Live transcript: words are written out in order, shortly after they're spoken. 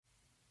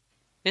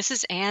This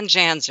is Ann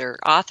Janzer,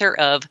 author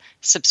of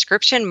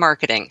Subscription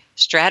Marketing,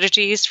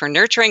 Strategies for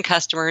Nurturing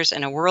Customers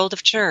in a World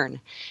of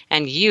Churn.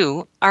 And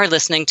you are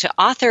listening to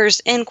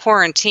Authors in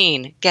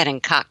Quarantine Getting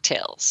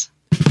Cocktails.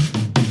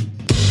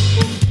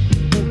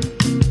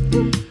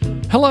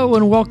 Hello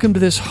and welcome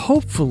to this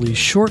hopefully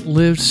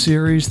short-lived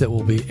series that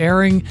will be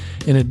airing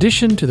in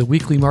addition to the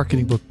weekly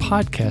Marketing Book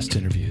podcast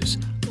interviews.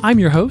 I'm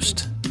your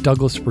host,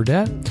 Douglas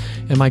Burdett,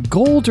 and my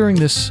goal during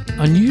this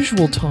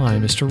unusual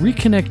time is to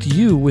reconnect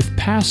you with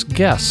past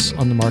guests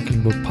on the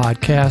Marketing Book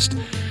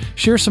podcast,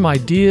 share some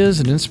ideas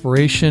and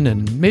inspiration,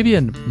 and maybe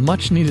a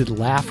much-needed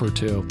laugh or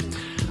two.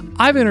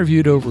 I've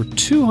interviewed over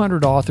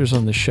 200 authors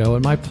on the show,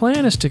 and my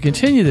plan is to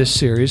continue this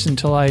series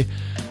until I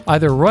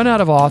either run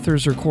out of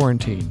authors or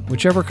quarantine,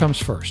 whichever comes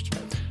first.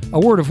 A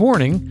word of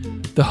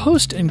warning, the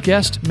host and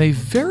guest may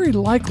very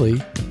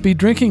likely be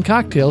drinking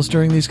cocktails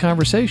during these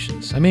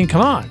conversations. I mean,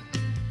 come on.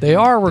 They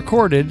are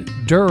recorded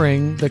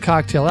during the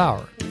cocktail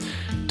hour.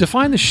 To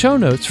find the show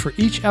notes for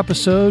each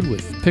episode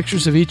with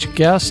pictures of each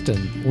guest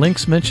and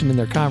links mentioned in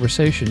their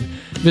conversation,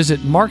 visit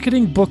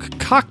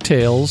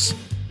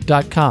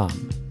marketingbookcocktails.com.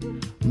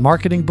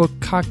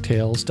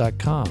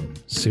 marketingbookcocktails.com.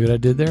 See what I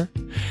did there?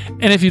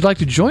 And if you'd like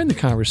to join the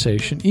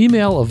conversation,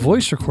 email a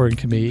voice recording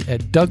to me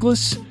at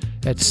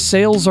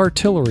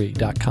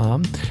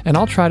douglas@salesartillery.com, and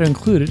I'll try to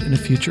include it in a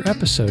future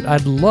episode.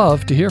 I'd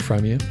love to hear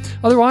from you.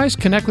 Otherwise,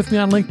 connect with me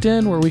on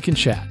LinkedIn where we can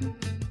chat.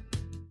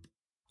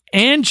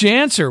 Ann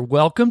Janzer,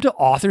 welcome to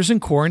Authors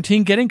in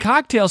Quarantine Getting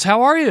Cocktails.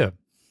 How are you?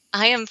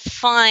 I am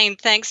fine.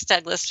 Thanks,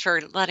 Douglas, for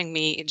letting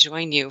me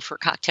join you for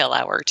cocktail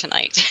hour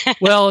tonight.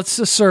 Well, it's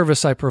a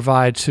service I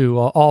provide to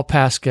all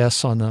past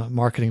guests on the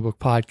Marketing Book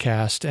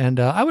podcast, and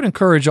I would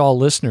encourage all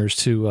listeners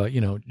to,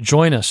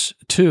 join us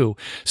too.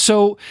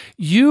 So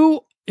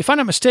you, if I'm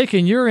not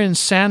mistaken, you're in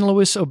San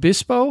Luis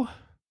Obispo?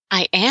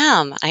 I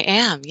am,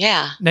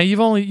 yeah. Now,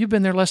 you've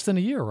been there less than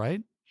a year,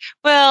 right?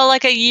 Well,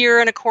 like a year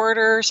and a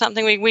quarter or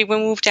something. We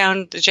moved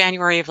down to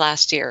January of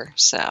last year.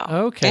 So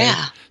okay,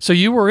 yeah. So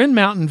you were in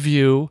Mountain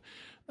View,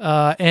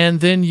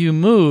 and then you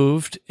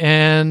moved,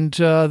 and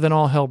then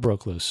all hell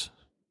broke loose.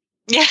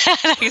 Yeah,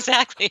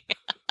 exactly.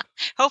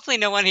 Hopefully,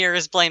 no one here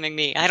is blaming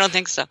me. I don't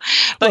think so.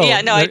 But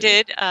I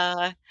did.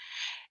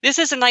 This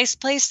is a nice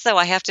place, though.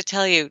 I have to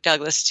tell you,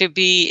 Douglas, to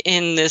be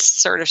in this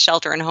sort of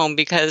shelter and home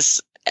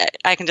because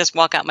I can just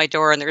walk out my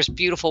door and there's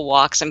beautiful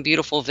walks and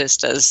beautiful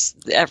vistas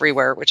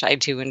everywhere, which I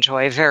do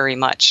enjoy very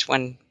much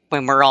when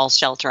we're all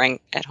sheltering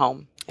at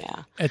home.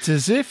 Yeah. It's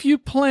as if you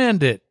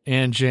planned it,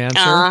 Ann Janzer.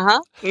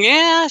 Uh-huh.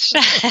 Yeah.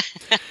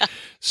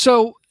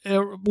 So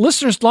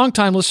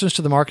longtime listeners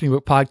to the Marketing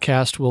Book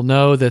podcast will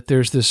know that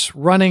there's this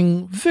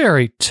running,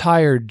 very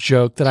tired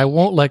joke that I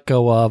won't let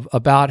go of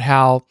about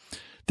how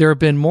there have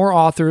been more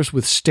authors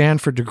with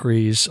Stanford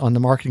degrees on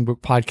the Marketing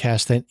Book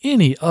podcast than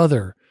any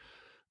other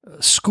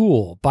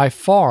school by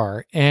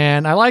far.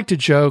 And I like to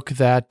joke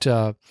that,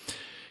 by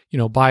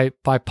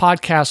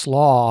podcast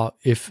law,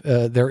 if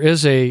there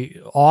is a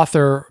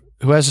author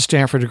who has a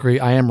Stanford degree,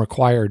 I am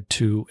required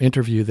to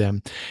interview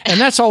them. And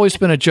that's always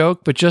been a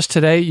joke. But just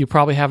today, you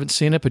probably haven't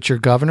seen it, but your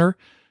governor,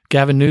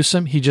 Gavin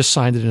Newsom, he just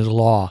signed it into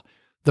law.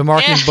 The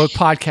Marketing Book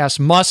podcast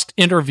must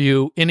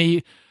interview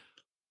any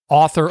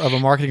author of a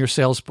marketing or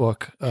sales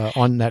book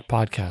on that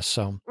podcast.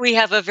 So we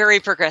have a very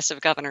progressive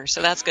governor,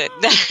 so that's good.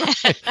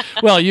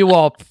 Well, you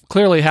all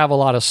clearly have a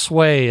lot of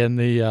sway in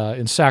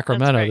in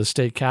Sacramento, right. The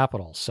state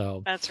capital.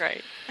 So that's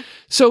right.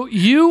 So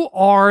you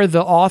are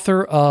the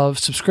author of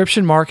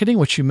Subscription Marketing,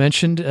 which you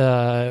mentioned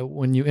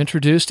when you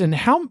introduced, and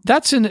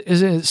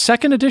is it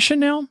second edition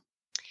now?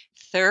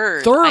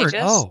 Third. I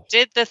just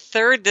did the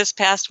third this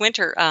past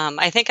winter.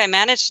 I think I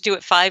managed to do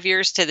it 5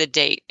 years to the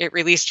date. It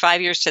released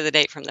 5 years to the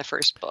date from the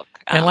first book.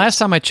 And last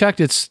time I checked,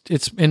 it's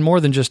in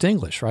more than just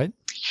English, right?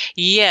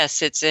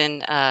 Yes, it's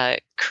in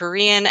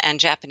Korean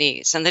and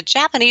Japanese. And the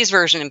Japanese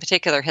version in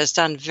particular has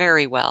done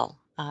very well.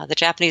 The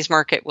Japanese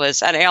market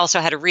and I also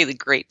had a really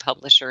great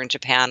publisher in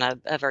Japan,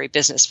 a very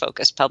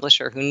business-focused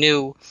publisher who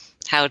knew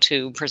how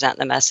to present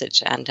the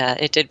message. And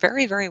it did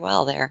very, very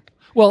well there.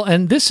 Well,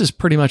 and this is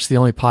pretty much the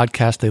only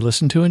podcast they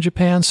listen to in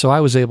Japan, so I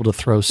was able to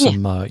throw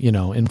some,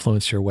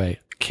 influence your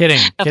way. Kidding.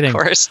 Of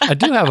course. I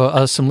do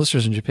have some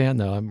listeners in Japan,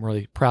 though, I'm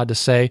really proud to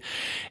say.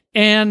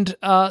 And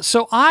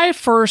so I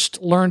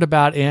first learned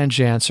about Ann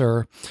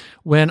Janzer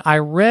when I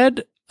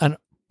read a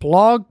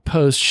blog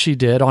post she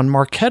did on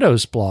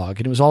Marketo's blog,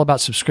 and it was all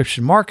about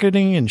subscription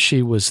marketing, and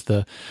she was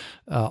the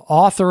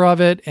author of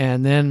it.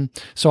 And then,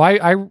 so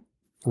I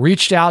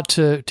reached out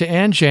to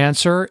Ann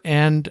Janzer,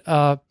 and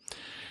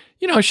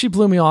she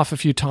blew me off a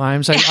few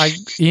times. I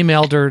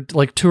emailed her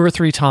like 2 or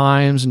 3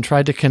 times and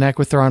tried to connect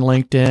with her on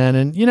LinkedIn.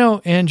 And,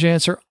 Ann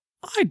Janzer,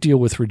 I deal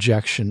with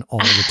rejection all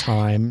the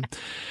time.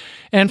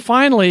 And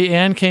finally,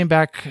 Ann came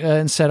back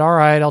and said, all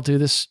right, I'll do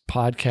this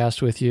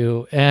podcast with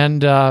you.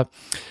 And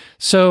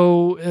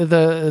so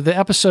the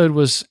episode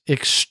was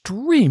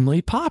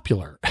extremely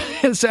popular.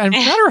 As a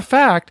matter of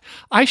fact,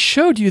 I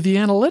showed you the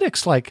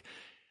analytics like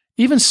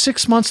even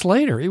 6 months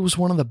later. It was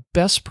one of the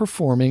best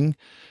performing,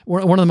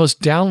 one of the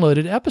most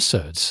downloaded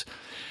episodes.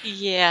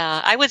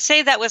 Yeah, I would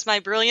say that was my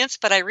brilliance,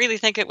 but I really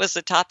think it was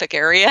the topic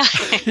area,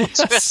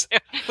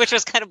 which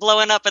was kind of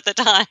blowing up at the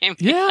time.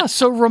 Yeah.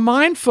 So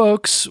remind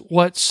folks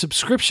what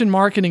subscription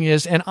marketing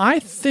is. And I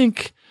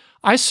think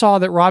I saw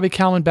that Robbie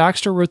Kalman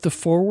Baxter wrote the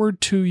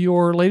foreword to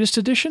your latest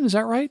edition. Is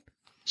that right?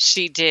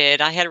 She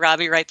did. I had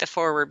Robbie write the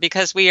foreword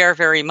because we are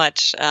very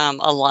much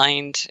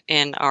aligned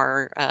in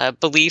our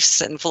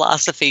beliefs and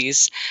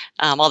philosophies,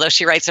 although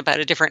she writes about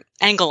a different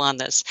angle on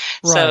this.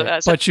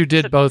 Right. But you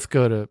did both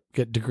go to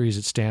get degrees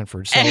at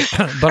Stanford. So,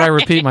 but I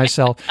repeat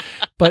myself.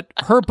 But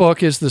her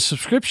book is The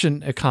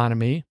Subscription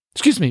Economy.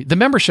 Excuse me, The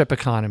Membership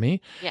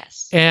Economy.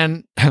 Yes.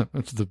 And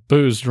it's the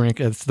booze drink.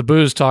 It's the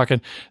booze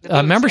talking.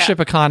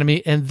 Membership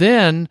Economy. And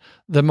then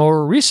the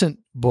more recent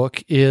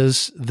book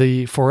is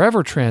The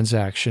Forever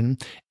Transaction.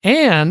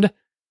 And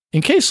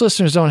in case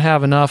listeners don't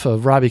have enough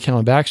of Robbie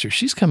Kalman Baxter,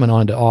 she's coming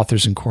on to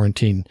Authors in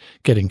Quarantine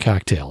Getting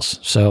Cocktails.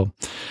 So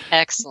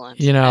excellent.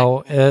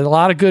 A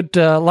lot of good,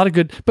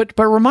 but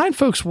remind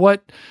folks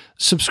what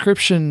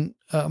subscription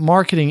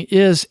marketing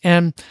is.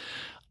 And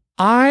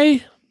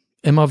I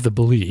am of the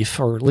belief,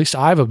 or at least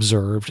I've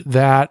observed,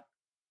 that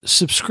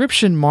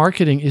subscription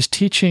marketing is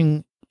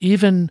teaching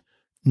even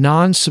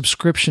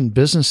non-subscription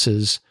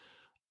businesses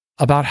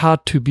about how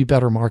to be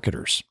better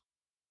marketers.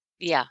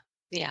 Yeah.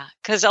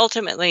 Because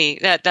ultimately,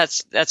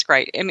 that's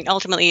great. I mean,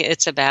 ultimately,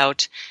 it's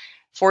about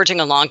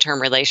forging a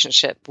long-term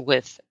relationship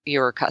with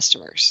your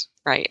customers,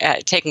 right?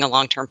 Taking a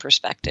long-term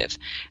perspective,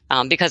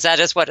 because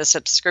that is what a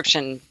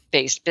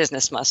subscription-based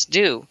business must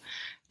do.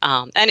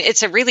 And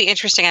it's a really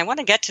interesting, I want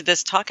to get to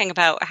this talking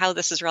about how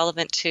this is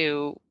relevant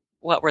to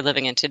what we're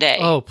living in today.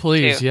 Oh,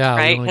 please. Too, yeah.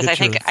 Right. Because I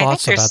think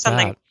there's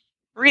something that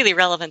really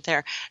relevant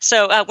there.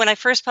 So when I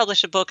first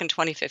published a book in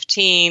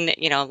 2015,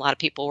 a lot of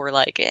people were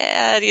like,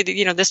 yeah,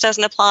 this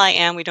doesn't apply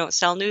and we don't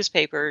sell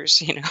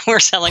newspapers, we're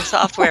selling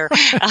software.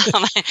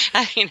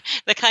 I mean,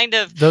 the kind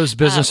of those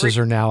businesses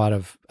are now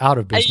out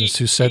of business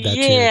who said that to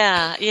you.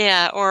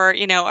 Yeah. Or,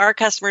 our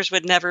customers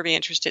would never be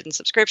interested in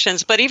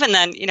subscriptions. But even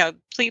then,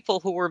 people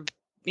who were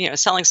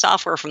selling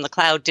software from the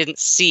cloud didn't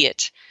see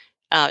it.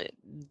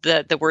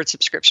 The word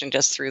subscription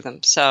just threw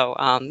them.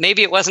 So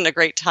maybe it wasn't a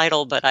great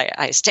title, but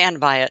I stand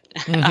by it.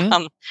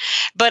 Mm-hmm.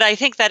 But I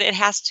think that it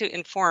has to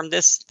inform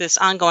this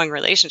ongoing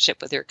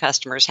relationship with your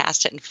customers has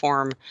to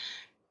inform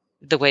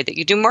the way that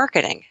you do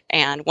marketing.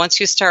 And once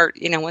you start,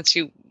 once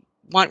you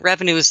want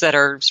revenues that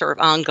are sort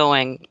of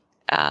ongoing,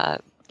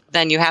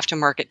 then you have to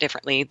market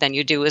differently than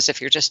you do as if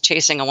you're just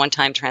chasing a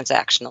one-time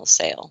transactional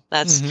sale.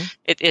 That's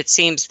it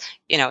seems,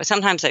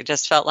 sometimes I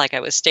just felt like I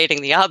was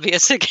stating the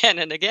obvious again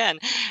and again.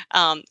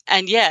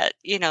 And yet,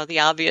 the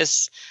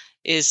obvious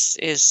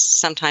is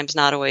sometimes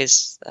not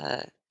always,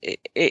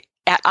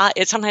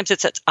 sometimes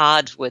it's at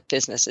odds with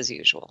business as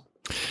usual.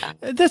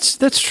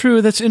 That's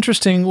true. That's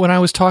interesting. When I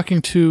was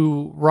talking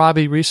to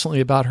Robbie recently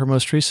about her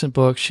most recent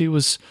book, she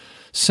was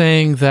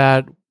saying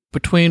that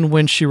between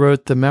when she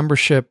wrote The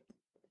Membership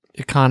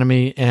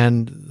Economy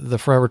and The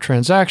Forever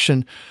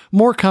Transaction,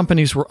 more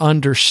companies were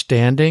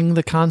understanding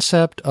the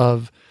concept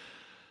of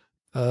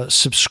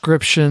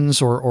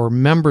subscriptions or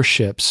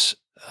memberships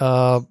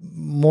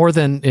more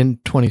than in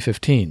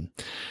 2015.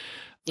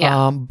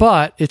 Yeah.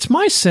 But it's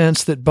my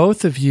sense that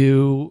both of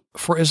you,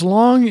 for as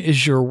long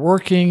as you're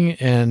working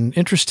and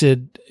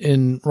interested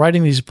in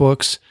writing these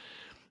books,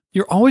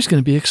 you're always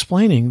going to be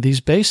explaining these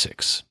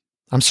basics.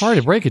 I'm sorry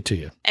to break it to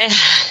you.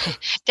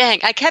 Dang,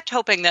 I kept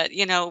hoping that,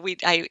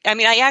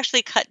 I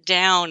actually cut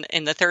down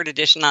in the third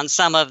edition on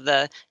some of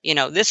the,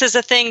 this is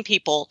a thing,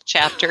 people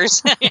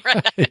chapters.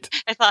 Right.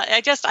 I thought,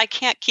 I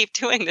can't keep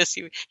doing this.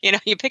 You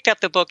picked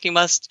up the book, you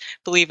must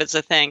believe it's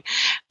a thing.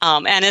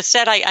 And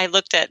instead I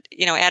looked at,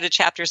 added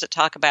chapters that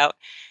talk about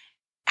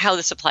how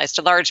this applies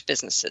to large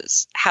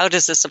businesses. How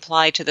does this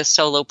apply to the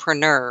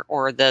solopreneur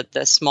or the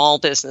small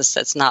business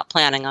that's not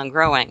planning on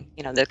growing,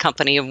 the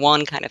company of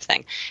one kind of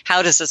thing?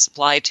 How does this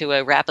apply to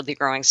a rapidly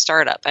growing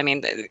startup? I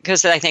mean,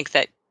 because I think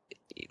that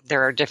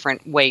there are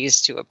different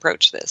ways to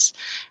approach this.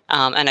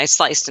 And I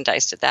sliced and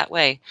diced it that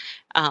way.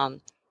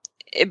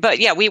 But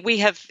yeah,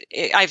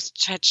 I've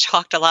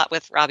talked a lot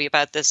with Robbie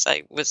about this.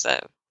 I was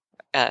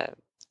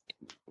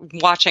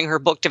watching her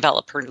book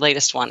develop, her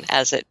latest one,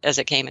 as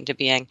it came into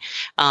being,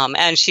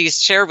 and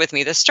she's shared with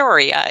me the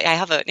story. I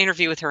have an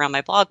interview with her on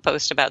my blog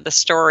post about the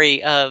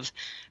story of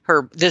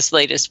this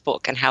latest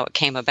book and how it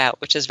came about,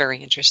 which is very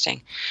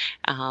interesting.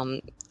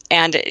 And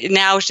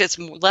now it's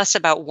less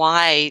about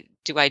why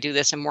do I do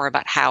this and more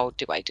about how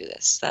do I do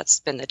this. That's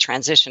been the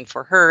transition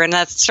for her, and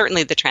that's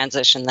certainly the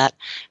transition that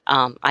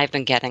I've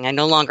been getting. I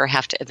no longer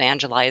have to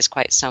evangelize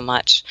quite so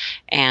much,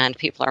 and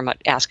people are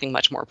asking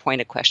much more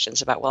pointed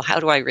questions about, well, how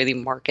do I really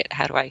market?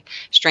 How do I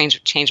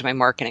change my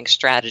marketing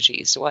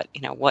strategies? What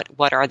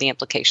are the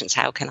implications?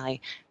 How can I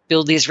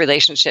build these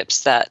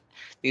relationships that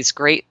these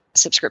great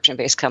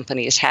subscription-based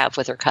companies have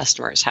with their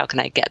customers? How can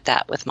I get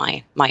that with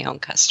my own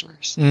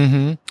customers?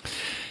 Mm-hmm.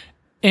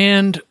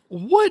 And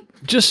what,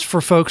 just for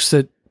folks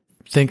that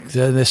think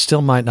that this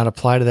still might not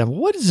apply to them,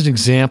 what is an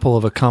example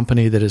of a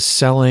company that is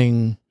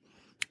selling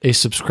a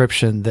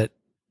subscription that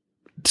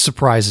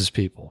surprises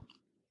people?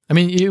 I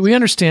mean, we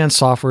understand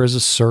software as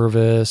a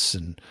service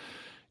and,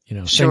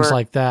 Sure. things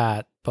like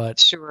that, but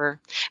Sure.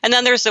 And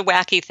then there's the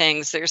wacky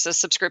things. There's the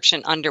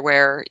subscription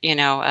underwear.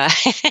 I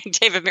think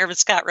David Meredith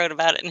Scott wrote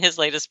about it in his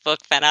latest book,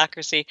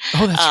 Fanocracy.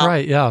 Oh, that's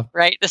right. Yeah.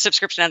 Right. The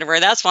subscription underwear.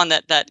 That's one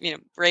that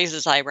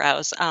raises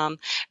eyebrows.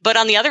 But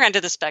on the other end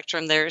of the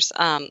spectrum, there's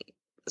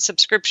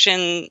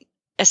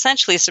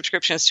essentially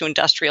subscriptions to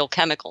industrial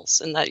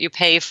chemicals, in that you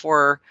pay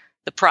for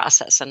the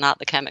process and not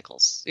the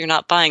chemicals. You're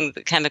not buying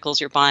the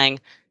chemicals, you're buying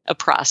a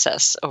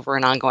process over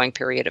an ongoing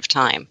period of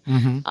time.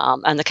 Mm-hmm.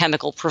 And the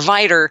chemical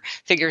provider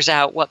figures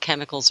out what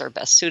chemicals are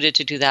best suited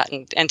to do that,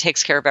 and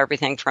takes care of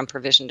everything from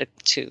provision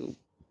to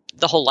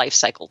the whole life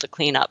cycle to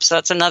clean up. So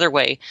that's another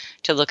way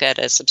to look at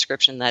a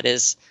subscription that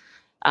is,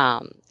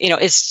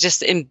 it's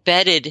just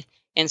embedded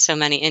in so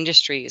many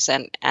industries.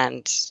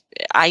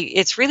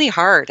 It's really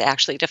hard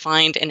actually to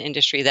find an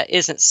industry that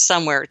isn't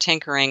somewhere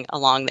tinkering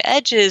along the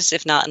edges,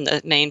 if not in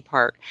the main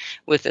part,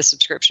 with the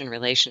subscription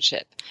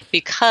relationship,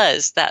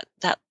 because that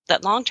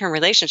long-term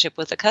relationship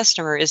with the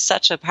customer is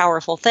such a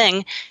powerful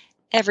thing.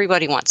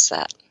 Everybody wants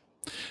that.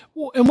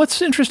 Well, and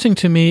what's interesting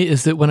to me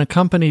is that when a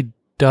company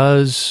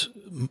does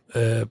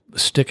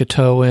stick a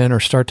toe in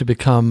or start to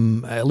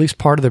become at least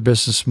part of their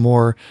business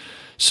more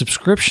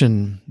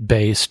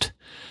subscription-based,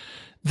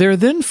 they're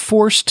then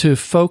forced to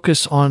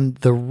focus on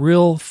the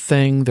real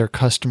thing their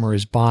customer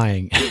is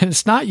buying. And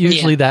it's not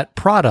usually that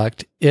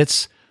product,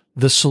 it's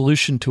the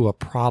solution to a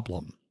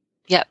problem.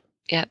 Yep.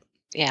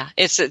 Yeah.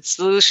 It's a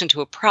solution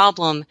to a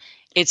problem.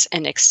 It's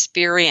an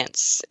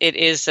experience. It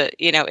is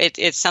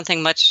it's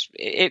something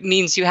it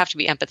means you have to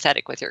be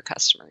empathetic with your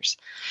customers.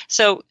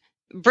 So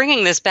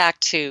bringing this back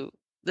to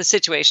the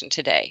situation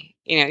today,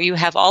 you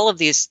have all of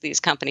these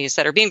companies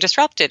that are being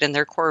disrupted in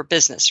their core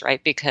business,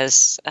 right?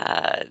 Because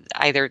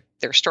either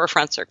their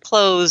storefronts are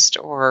closed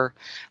or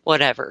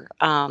whatever.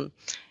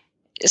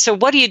 So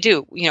what do you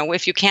do?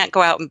 If you can't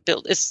go out and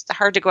build, it's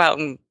hard to go out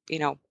and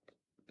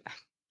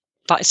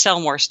sell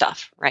more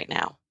stuff right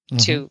now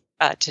to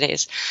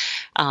today's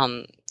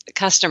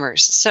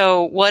customers.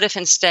 So what if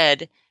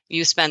instead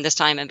you spend this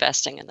time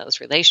investing in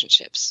those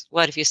relationships?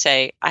 What if you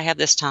say, I have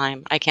this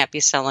time, I can't be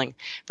selling,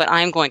 but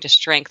I'm going to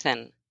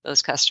strengthen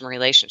those customer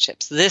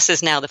relationships. This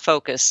is now the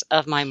focus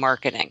of my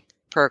marketing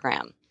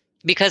program,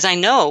 because I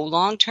know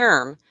long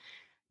term,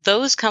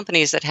 those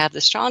companies that have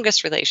the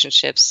strongest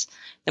relationships,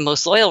 the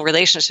most loyal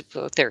relationship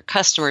with their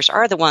customers,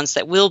 are the ones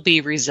that will be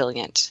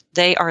resilient.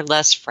 They are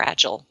less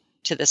fragile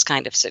to this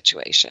kind of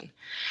situation.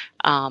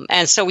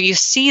 And so you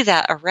see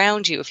that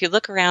around you. If you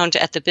look around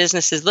at the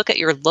businesses, look at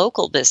your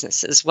local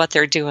businesses, what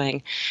they're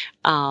doing.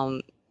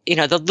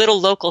 The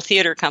little local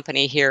theater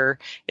company here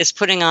is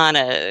putting on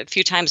a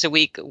few times a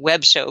week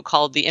web show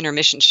called The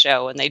Intermission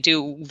Show, and they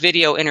do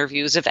video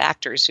interviews of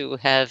actors who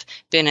have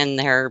been in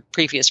their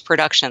previous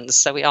productions,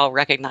 so we all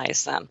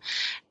recognize them.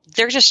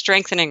 They're just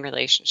strengthening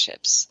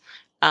relationships.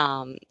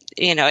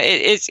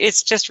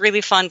 It's just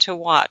really fun to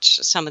watch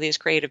some of these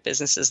creative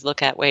businesses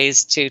look at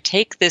ways to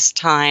take this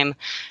time,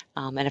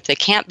 and if they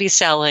can't be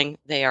selling,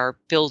 they are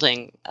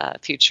building a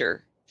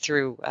future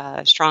through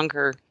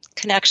stronger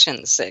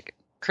connections,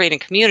 creating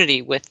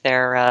community with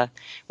their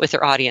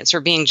audience,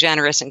 or being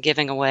generous and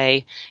giving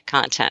away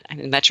content. I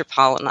mean,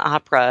 Metropolitan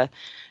Opera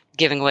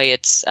giving away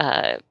its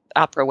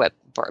opera web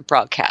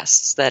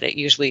broadcasts that it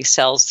usually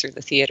sells through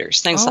the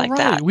theaters, things like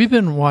that. We've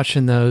been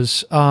watching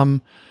those.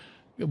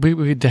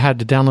 We had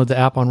to download the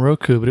app on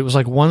Roku, but it was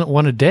like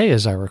one a day,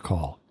 as I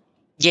recall.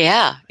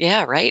 Yeah,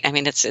 right. I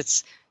mean,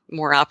 it's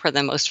more opera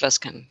than most of us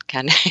can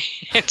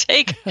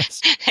take.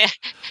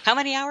 How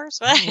many hours?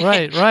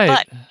 Right.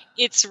 But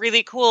it's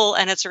really cool,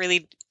 and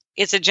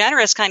it's a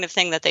generous kind of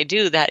thing that they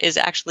do that is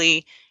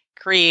actually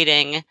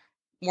creating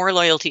more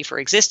loyalty for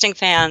existing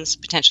fans,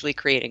 potentially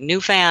creating new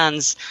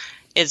fans.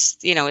 It's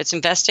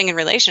investing in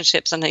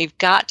relationships, and you've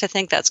got to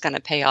think that's going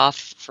to pay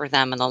off for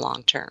them in the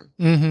long term.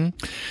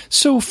 Mm-hmm.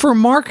 So for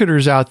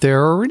marketers out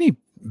there, or any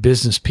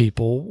business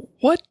people,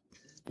 what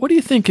do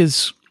you think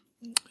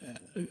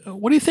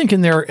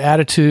in their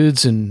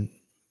attitudes and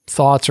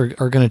thoughts are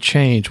going to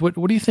change? What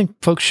do you think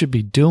folks should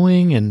be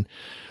doing, and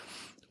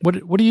what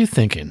are you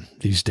thinking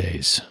these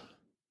days?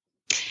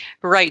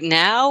 Right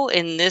now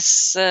in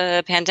this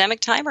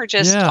pandemic time, or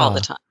just all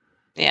the time?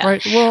 Yeah.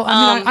 Right. Well,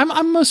 I mean,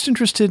 I'm most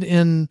interested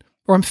in,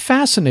 or I'm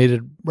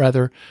fascinated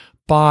rather,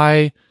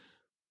 by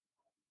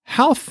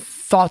how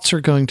thoughts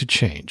are going to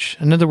change.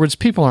 In other words,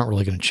 people aren't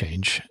really going to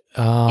change.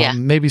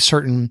 Maybe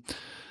certain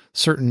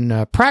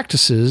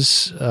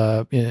practices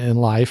in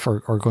life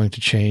are going to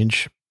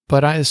change.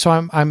 But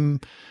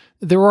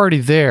they're already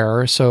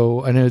there.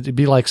 So, and it'd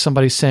be like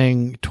somebody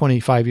saying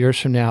 25 years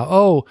from now,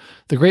 oh,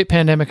 the great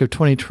pandemic of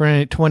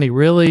 2020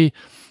 really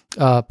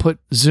put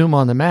Zoom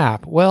on the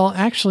map. Well,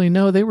 actually,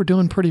 no, they were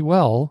doing pretty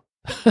well.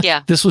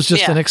 Yeah. This was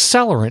just an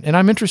accelerant. And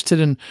I'm interested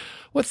in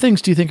what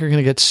things do you think are going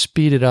to get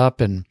speeded up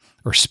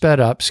or sped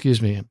up?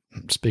 Excuse me.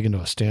 I'm speaking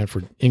to a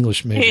Stanford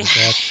English major.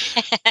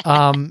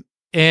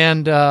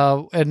 And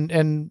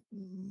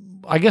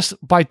I guess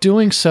by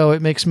doing so,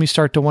 it makes me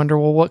start to wonder,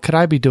 well, what could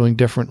I be doing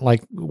different,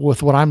 like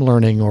with what I'm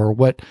learning, or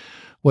what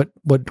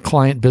what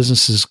client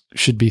businesses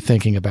should be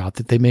thinking about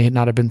that they may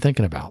not have been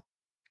thinking about?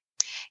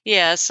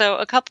 Yeah, so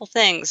a couple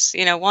things.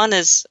 One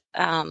is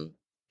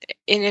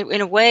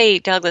in a way,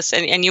 Douglas,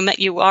 and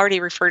you already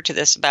referred to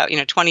this about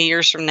 20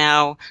 years from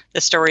now,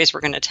 the stories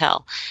we're going to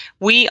tell.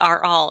 We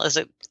are all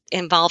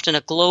involved in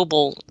a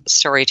global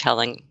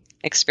storytelling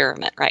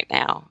experiment right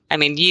now. I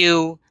mean,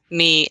 you,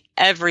 me,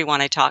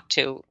 everyone I talk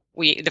to,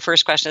 the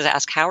first question is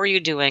asked, how are you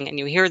doing? And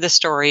you hear the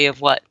story of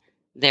what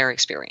they're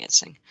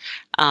experiencing.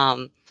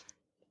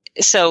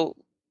 So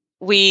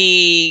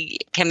we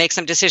can make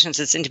some decisions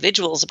as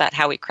individuals about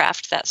how we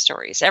craft that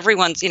stories.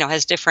 Everyone's,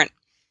 has different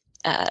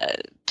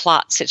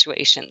plot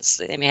situations.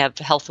 They may have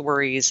health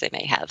worries. They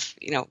may have,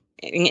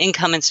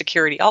 income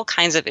insecurity, all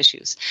kinds of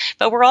issues.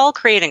 But we're all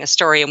creating a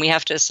story, and we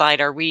have to decide: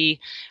 are we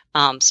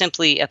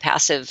simply a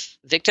passive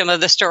victim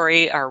of the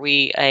story? Are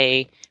we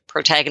a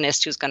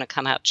protagonist who's going to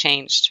come out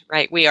changed?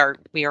 Right? We are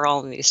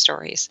all in these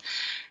stories.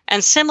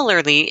 And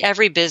similarly,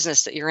 every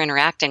business that you're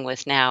interacting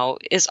with now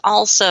is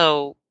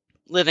also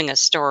living a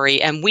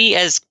story, and we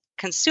as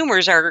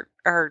consumers are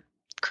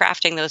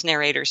crafting those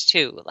narrators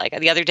too. Like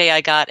the other day,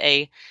 I got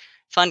a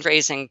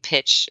fundraising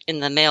pitch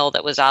in the mail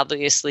that was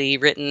obviously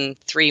written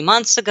 3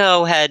 months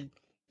ago,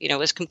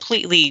 was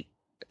completely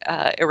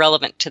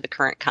irrelevant to the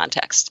current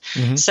context.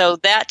 Mm-hmm. So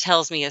that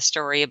tells me a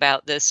story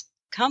about this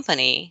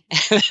company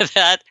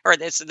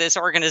this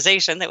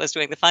organization that was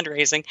doing the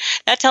fundraising.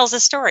 That tells a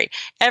story.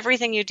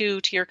 Everything you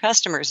do to your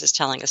customers is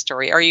telling a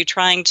story. Are you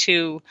trying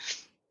to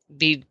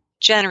be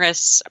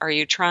generous? Are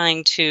you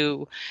trying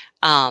to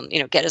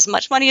get as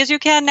much money as you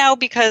can now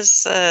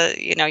because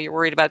you're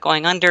worried about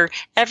going under?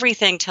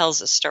 Everything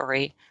tells a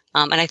story,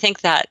 and I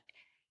think that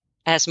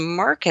as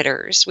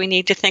marketers, we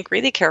need to think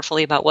really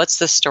carefully about what's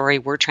the story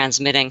we're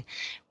transmitting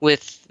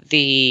with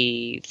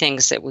the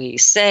things that we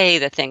say,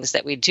 the things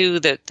that we do,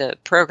 the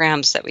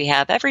programs that we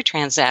have. Every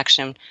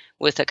transaction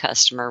with a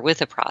customer,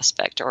 with a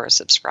prospect or a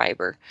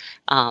subscriber,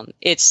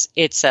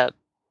 it's a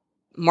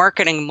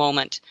marketing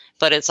moment,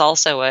 but it's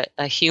also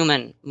a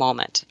human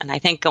moment. And I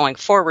think going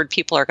forward,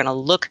 people are going to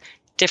look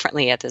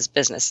differently at these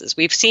businesses.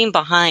 We've seen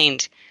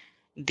behind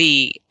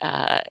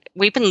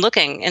we've been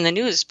looking in the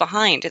news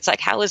behind. It's like,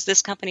 how is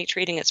this company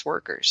treating its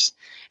workers?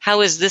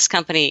 How is this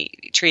company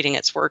treating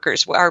its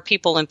workers? Are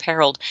people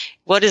imperiled?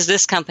 What is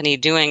this company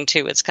doing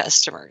to its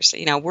customers?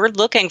 We're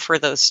looking for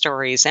those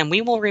stories, and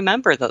we will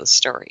remember those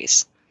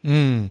stories.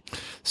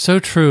 So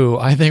true.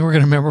 I think we're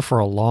going to remember for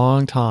a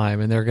long time,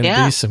 and there are going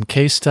to be some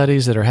case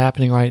studies that are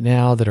happening right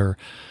now that are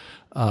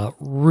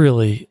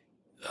really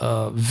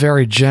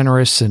very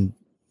generous and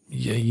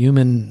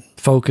human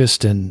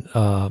focused and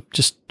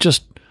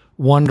just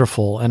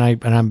wonderful.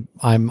 And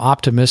I'm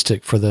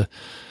optimistic for the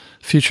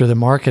future of the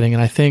marketing.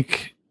 And I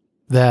think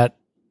that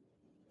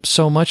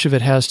so much of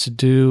it has to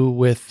do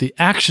with the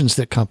actions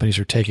that companies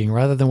are taking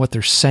rather than what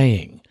they're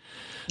saying.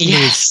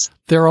 Yes.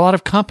 There are a lot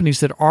of companies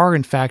that are,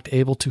 in fact,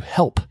 able to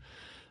help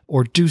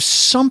or do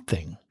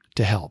something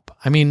to help.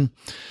 I mean,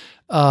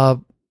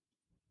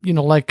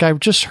 like I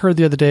just heard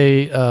the other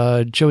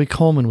day, Joey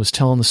Coleman was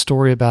telling the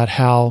story about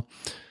how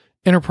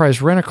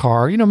Enterprise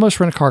Rent-A-Car,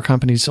 most rent-a-car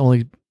companies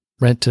only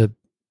rent to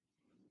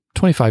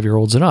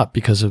 25-year-olds and up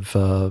because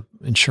of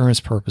insurance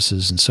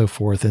purposes and so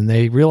forth. And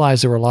they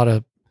realized there were a lot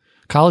of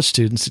college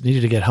students that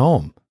needed to get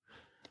home.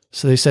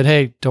 So they said,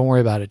 hey, don't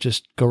worry about it.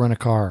 Just go rent a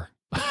car.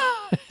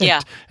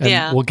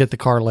 And we'll get the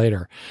car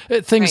later.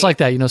 Things like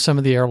that. Some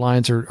of the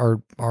airlines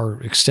are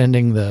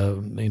extending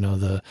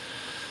the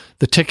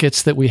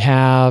tickets that we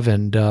have.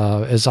 And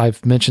as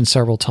I've mentioned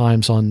several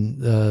times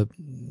on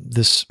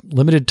this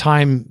limited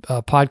time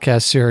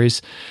podcast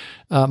series,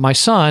 my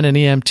son, an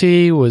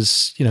EMT,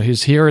 was, he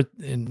was here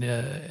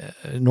in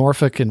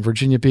Norfolk and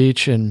Virginia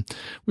Beach, and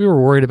we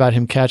were worried about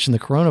him catching the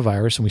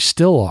coronavirus, and we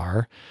still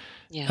are.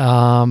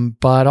 Yeah.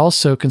 But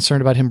also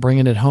concerned about him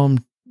bringing it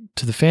home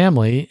to the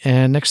family.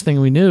 And next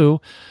thing we knew,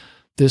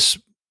 this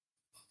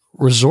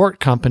resort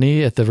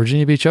company at the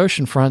Virginia Beach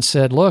oceanfront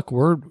said, look,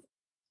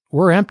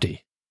 we're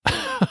empty.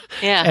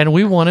 And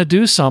we want to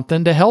do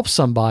something to help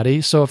somebody.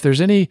 So if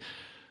there's any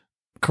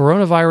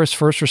coronavirus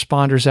first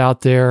responders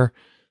out there,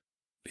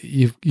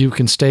 you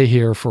can stay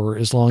here for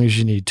as long as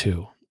you need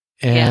to.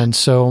 And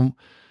so,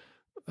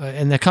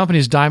 and the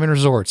company's Diamond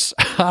Resorts.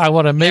 I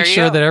want to make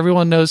sure that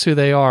everyone knows who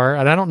they are.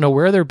 And I don't know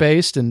where they're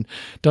based and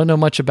don't know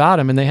much about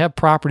them. And they have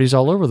properties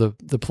all over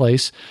the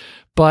place.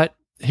 But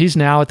he's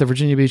now at the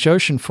Virginia Beach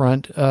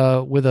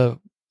oceanfront with a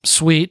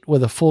suite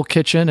with a full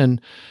kitchen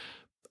and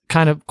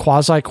kind of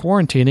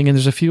quasi-quarantining. And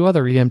there's a few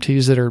other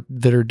EMTs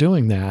that are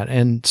doing that.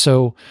 And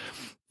so,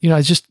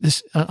 it's just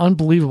this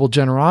unbelievable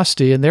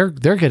generosity, and they're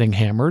getting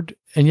hammered.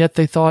 And yet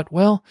they thought,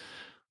 well,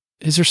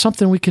 is there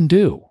something we can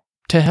do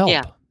to help?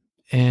 Yeah.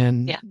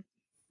 And,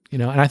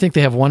 and I think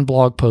they have one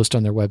blog post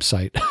on their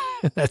website.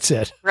 That's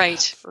it.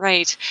 Right.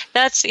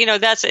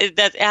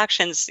 That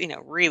actions,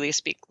 really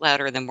speak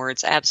louder than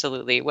words.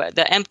 Absolutely.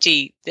 The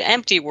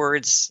empty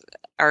words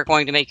are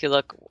going to make you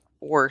look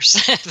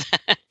worse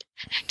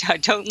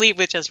Don't leave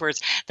with just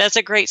words. That's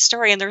a great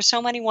story. And there's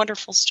so many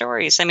wonderful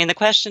stories. I mean, the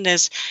question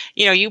is,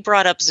 you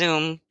brought up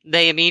Zoom.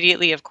 They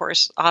immediately, of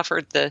course,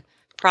 offered the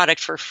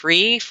product for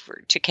free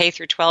to K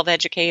through 12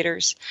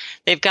 educators.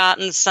 They've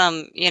gotten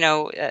some,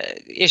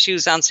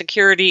 issues on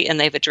security, and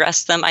they've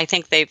addressed them. I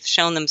think they've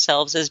shown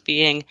themselves as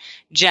being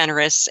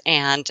generous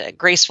and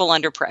graceful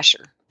under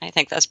pressure. I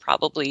think that's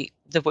probably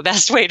the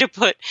best way to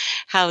put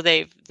how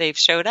they've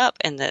showed up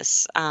in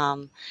this.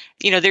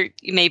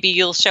 Maybe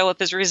you'll show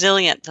up as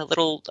resilient.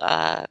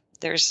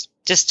 There's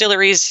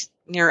distilleries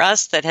near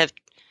us that have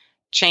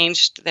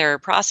changed their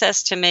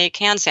process to make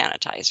hand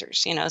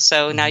sanitizers.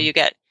 So now you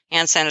get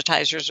hand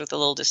sanitizers with a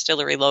little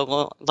distillery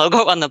logo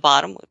on the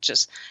bottom, which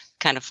is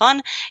kind of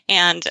fun.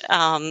 And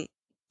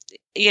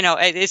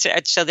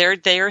so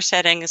they're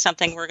setting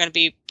something. We're going to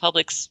be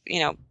public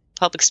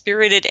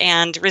spirited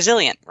and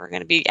resilient. We're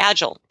going to be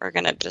agile. We're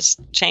going to just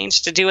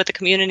change to do what the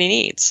community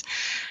needs.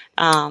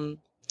 A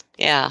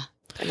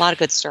lot of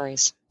good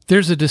stories.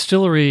 There's a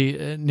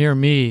distillery near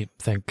me,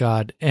 thank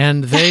God,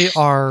 and they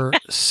are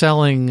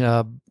selling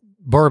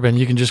bourbon.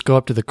 You can just go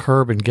up to the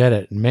curb and get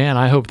it. Man,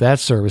 I hope that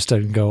service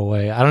doesn't go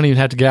away. I don't even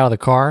have to get out of the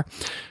car.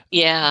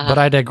 Yeah. But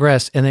I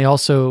digress. And they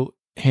also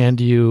hand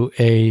you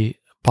a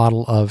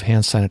bottle of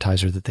hand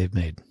sanitizer that they've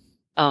made.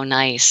 Oh,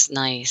 nice.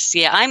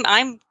 Yeah,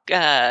 I'm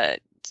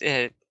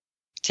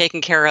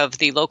taking care of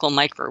the local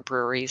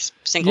microbreweries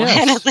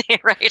single-handedly, yes.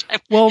 Right?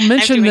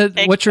 Mention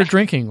what you're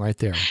drinking right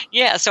there.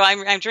 Yeah, so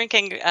I'm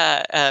drinking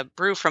a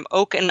brew from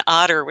Oak and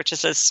Otter, which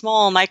is a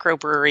small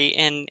microbrewery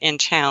in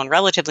town,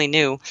 relatively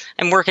new.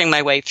 I'm working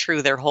my way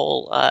through their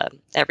whole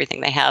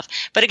everything they have.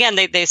 But again,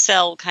 they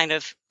sell kind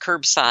of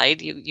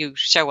curbside. You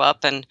show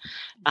up, and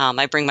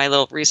I bring my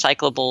little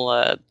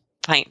recyclable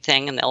pint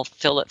thing, and they'll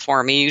fill it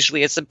for me.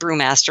 Usually it's the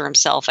brewmaster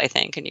himself, I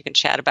think, and you can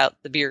chat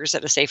about the beers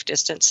at a safe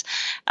distance.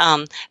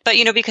 But,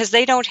 because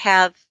they don't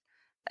have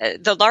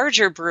the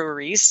larger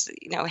breweries,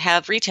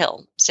 have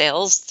retail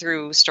sales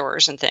through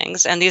stores and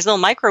things. And these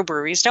little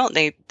microbreweries don't.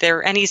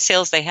 Any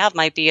sales they have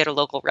might be at a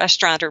local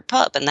restaurant or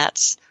pub, and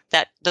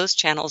those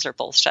channels are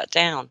both shut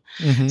down.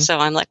 Mm-hmm. So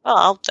I'm like,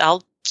 well,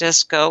 I'll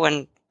just go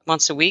and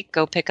once a week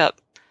go pick up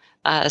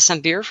some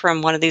beer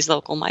from one of these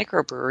local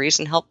microbreweries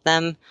and help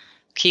them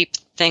keep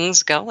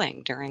things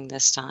going during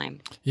this time.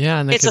 Yeah,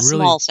 and it's a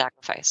small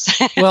sacrifice.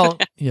 Well,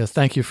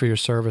 thank you for your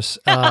service.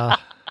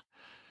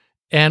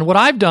 And what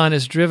I've done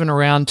is driven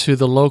around to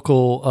the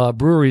local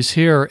breweries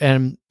here,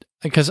 and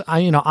because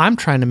I'm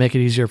trying to make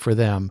it easier for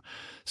them,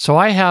 so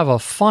I have a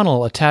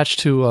funnel attached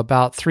to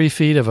about 3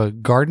 feet of a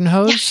garden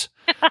hose.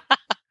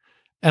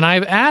 And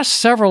I've asked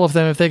several of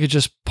them if they could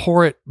just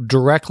pour it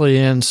directly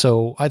in.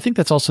 So I think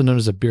that's also known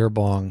as a beer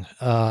bong.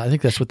 I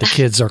think that's what the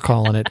kids are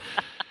calling it.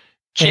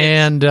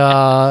 And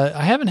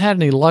I haven't had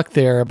any luck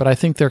there, but I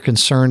think they're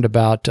concerned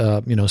about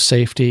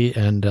safety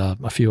and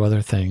a few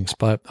other things.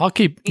 But I'll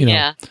keep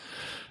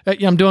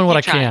I'm doing what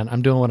I can.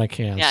 I'm doing what I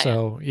can.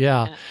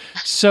 Yeah.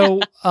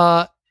 So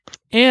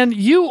and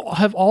you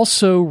have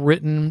also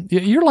written.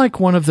 You're like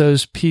one of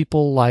those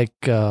people like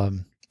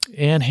Anne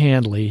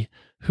Handley,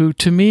 who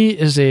to me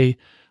is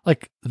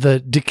like the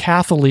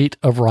decathlete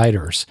of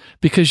writers,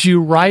 because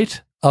you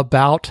write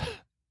about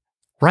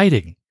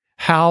writing.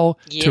 How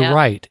to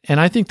write. And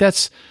I think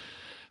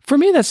for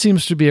me, that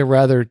seems to be a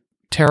rather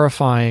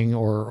terrifying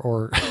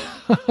or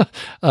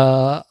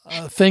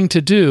thing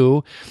to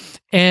do.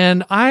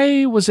 And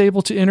I was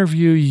able to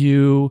interview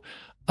you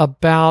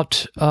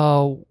about,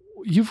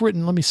 you've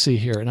written, let me see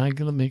here, and I'm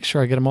going to make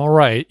sure I get them all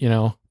right,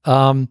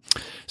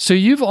 So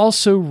you've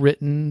also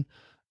written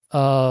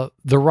The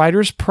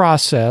Writer's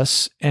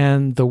Process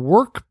and The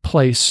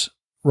Workplace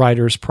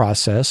Writer's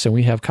Process, and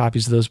we have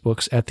copies of those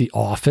books at the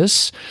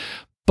office.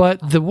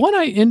 But the one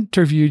I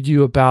interviewed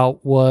you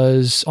about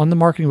was on the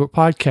Marketing Book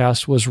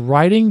Podcast was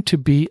Writing to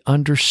Be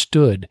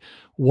Understood.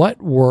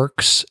 What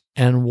works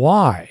and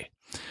why?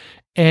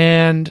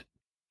 And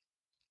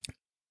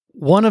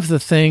one of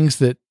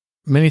the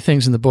many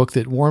things in the book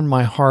that warmed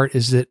my heart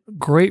is that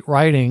great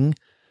writing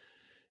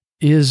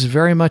is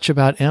very much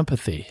about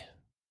empathy.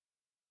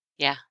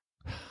 Yeah.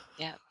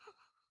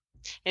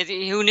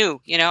 Who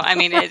knew?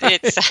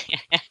 It's...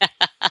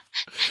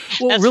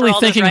 Well, really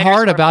thinking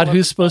hard about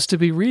who's supposed to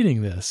be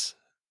reading this.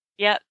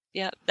 Yeah.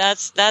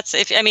 That's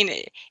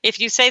if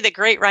you say that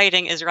great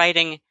writing is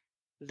writing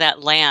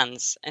that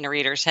lands in a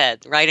reader's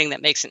head, writing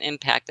that makes an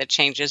impact, that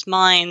changes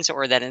minds,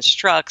 or that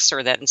instructs,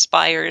 or that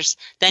inspires,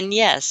 then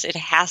yes, it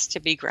has to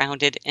be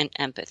grounded in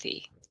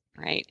empathy.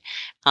 Right.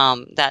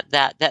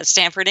 That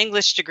Stanford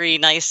English degree,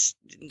 nice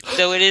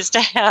though it is to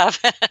have,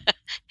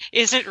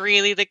 isn't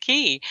really the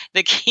key.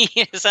 The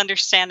key is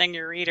understanding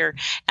your reader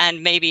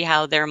and maybe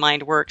how their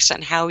mind works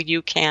and how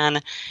you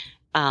can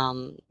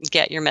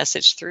get your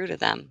message through to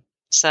them.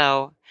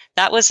 So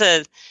that was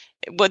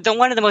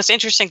one of the most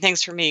interesting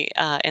things for me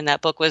in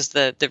that book was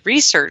the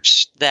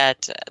research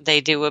that they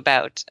do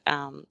about.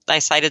 I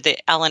cited the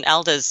Alan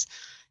Alda's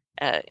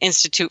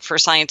Institute for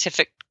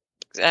Scientific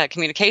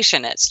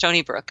communication at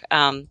Stony Brook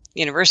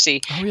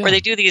University, Oh, yeah. where they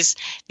do these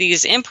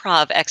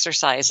improv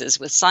exercises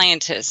with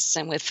scientists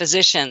and with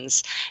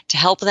physicians to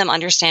help them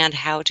understand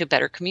how to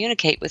better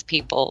communicate with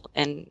people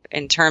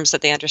in terms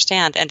that they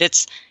understand. And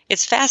it's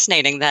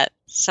fascinating that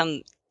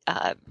some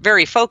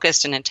very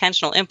focused and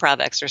intentional improv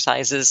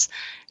exercises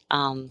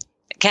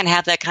can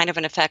have that kind of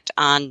an effect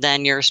on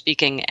then your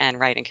speaking and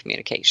writing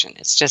communication.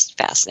 It's just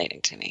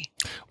fascinating to me.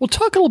 Well,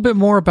 talk a little bit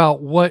more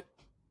about what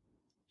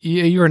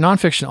you're a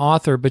nonfiction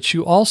author, but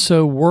you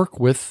also work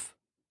with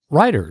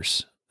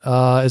writers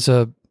as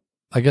a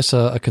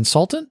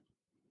consultant.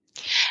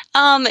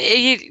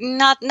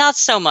 Not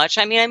so much.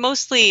 I mean, I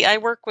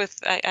work with,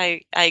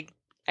 I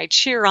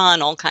cheer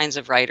on all kinds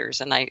of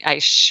writers, and I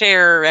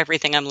share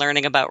everything I'm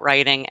learning about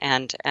writing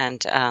and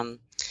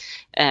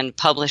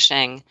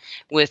publishing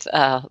with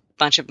a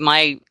bunch of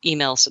my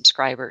email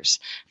subscribers.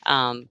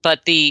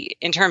 But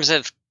in terms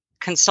of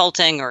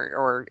consulting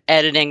or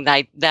editing,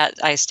 that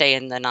I stay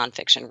in the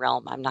nonfiction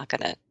realm. I'm not going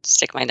to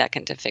stick my neck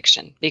into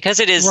fiction because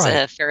it is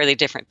a fairly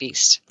different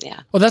beast. Yeah.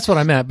 Well, that's what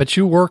I meant. But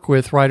you work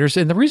with writers,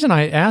 and the reason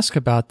I ask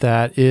about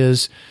that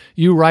is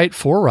you write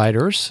for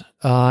writers,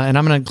 and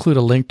I'm going to include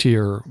a link to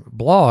your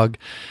blog.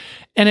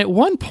 And at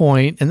one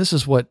point, and this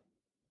is what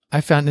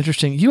I found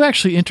interesting, you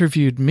actually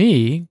interviewed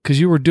me because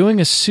you were doing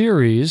a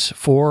series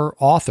for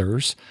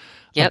authors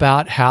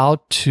about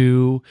how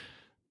to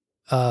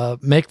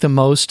make the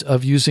most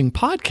of using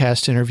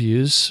podcast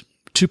interviews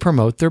to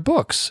promote their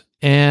books.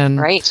 And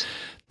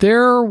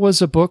there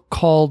was a book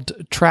called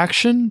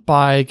Traction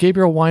by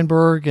Gabriel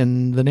Weinberg,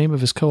 and the name of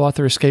his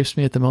co-author escapes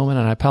me at the moment,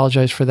 and I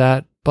apologize for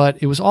that.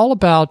 But it was all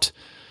about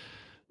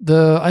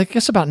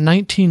about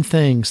 19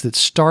 things that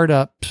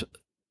startup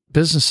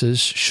businesses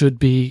should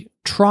be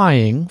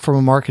trying from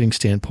a marketing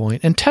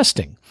standpoint and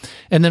testing.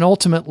 And then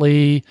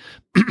ultimately,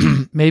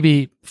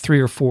 maybe 3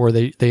 or 4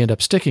 they end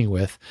up sticking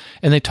with.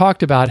 And they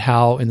talked about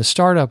how in the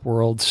startup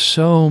world,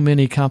 so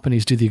many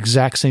companies do the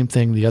exact same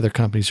thing the other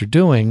companies are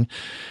doing.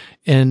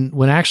 And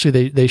when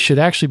actually they should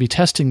actually be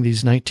testing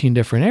these 19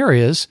 different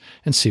areas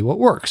and see what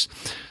works.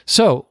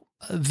 So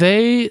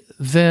they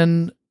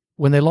then,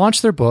 when they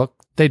launched their book,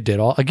 they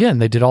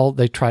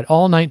tried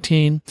all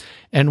 19,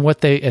 and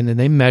then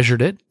they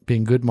measured it,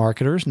 being good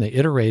marketers, and they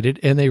iterated,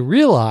 and they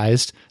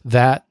realized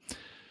that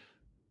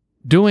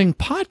doing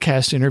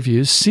podcast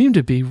interviews seemed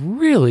to be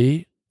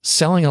really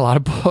selling a lot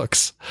of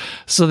books.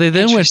 So they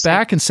then went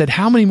back and said,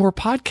 how many more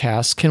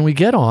podcasts can we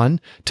get on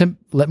to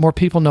let more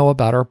people know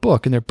about our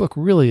book? And their book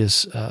really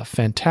is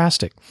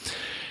fantastic.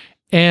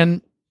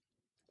 And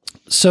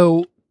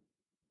so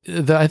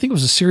I think it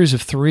was a series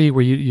of 3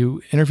 where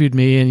you interviewed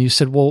me and you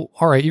said, well,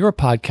 all right, you're a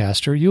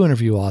podcaster, you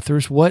interview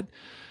authors. What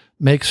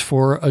makes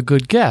for a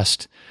good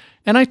guest?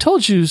 And I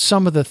told you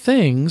some of the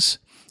things,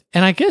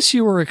 and I guess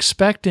you were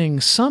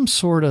expecting some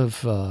sort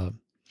of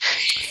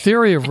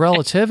theory of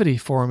relativity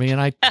for me.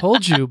 And I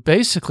told you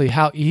basically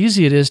how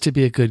easy it is to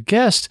be a good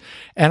guest.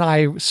 And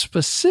I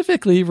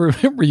specifically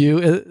remember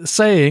you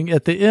saying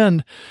at the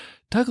end,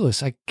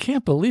 Douglas, I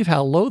can't believe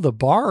how low the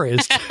bar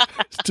is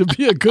to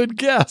be a good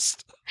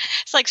guest.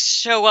 It's like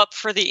show up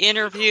for the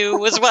interview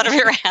was one of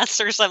your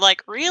answers. I'm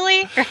like,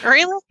 really?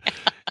 Really?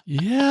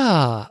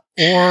 Yeah.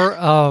 Or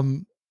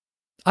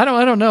I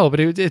don't know, but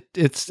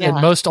it's and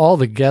most all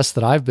the guests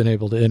that I've been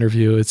able to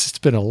interview, it's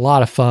been a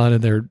lot of fun,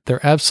 and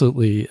they're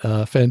absolutely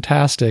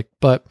fantastic.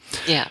 But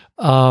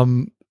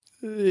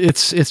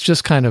it's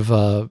just kind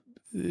of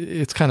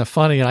it's kind of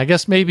funny, and I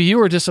guess maybe you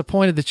were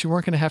disappointed that you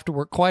weren't going to have to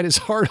work quite as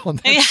hard on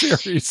that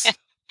series.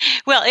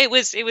 Well, it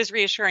was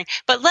reassuring,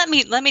 but let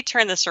me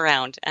turn this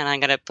around, and I'm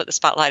going to put the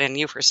spotlight on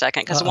you for a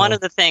second, because one of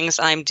the things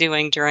I'm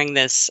doing during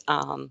this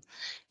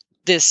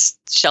this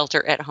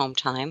shelter at home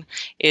time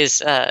is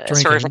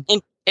sort of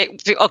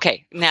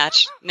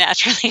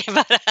naturally,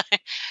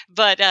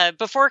 but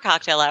before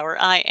cocktail hour,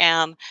 I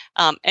am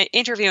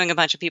interviewing a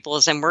bunch of people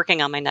as I'm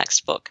working on my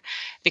next book,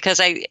 because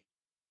I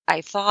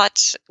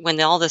thought when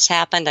all this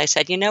happened, I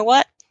said, you know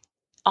what?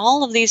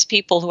 All of these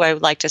people who I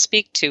would like to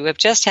speak to have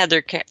just had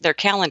their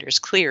calendars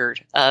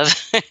cleared of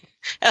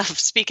of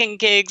speaking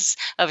gigs,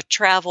 of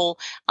travel.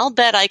 I'll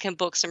bet I can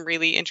book some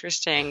really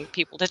interesting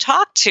people to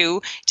talk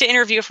to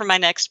interview for my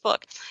next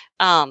book.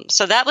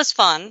 So that was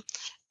fun.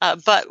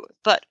 But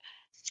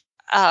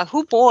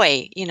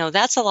boy,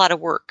 that's a lot of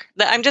work.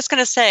 I'm just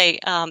going to say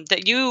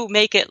that you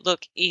make it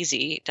look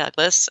easy,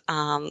 Douglas.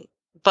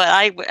 But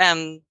I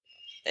am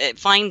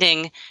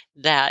finding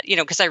that,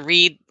 because I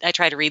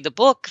try to read the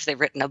book, if they've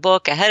written a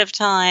book ahead of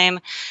time.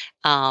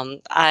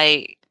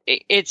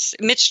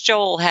 Mitch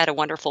Joel had a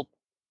wonderful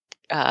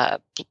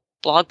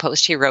blog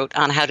post he wrote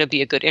on how to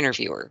be a good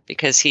interviewer,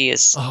 because he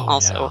is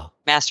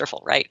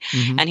masterful, right?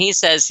 Mm-hmm. And he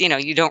says,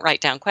 you don't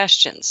write down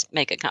questions,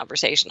 make it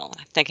conversational. And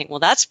I'm thinking, well,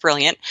 that's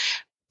brilliant.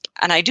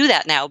 And I do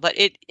that now, but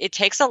it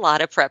takes a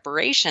lot of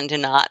preparation to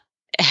not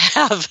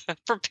have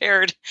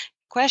prepared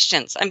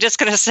questions. I'm just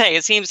going to say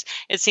it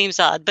seems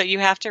odd, but you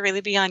have to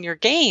really be on your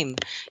game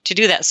to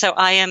do that. So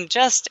I am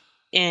just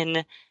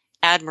in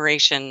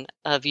admiration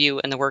of you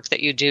and the work that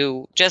you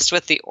do just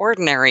with the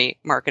ordinary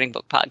marketing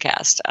book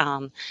podcast,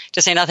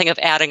 to say nothing of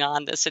adding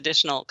on this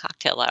additional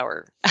cocktail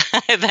hour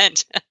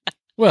event.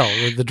 Well,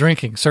 the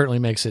drinking certainly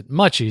makes it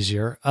much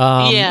easier.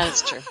 Yeah,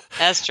 that's true.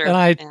 That's true.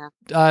 And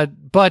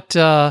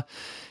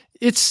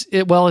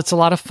it's a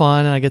lot of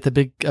fun, and I get a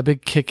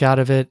big kick out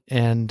of it.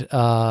 And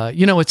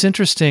it's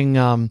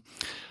interesting.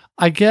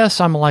 I guess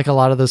I'm like a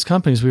lot of those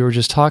companies we were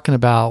just talking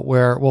about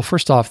where, well,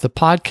 first off, the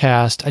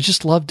podcast, I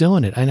just love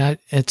doing it. And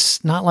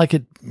it's not like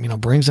it,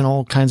 brings in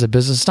all kinds of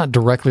business. It's not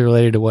directly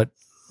related to what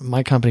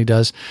my company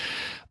does,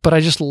 but I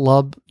just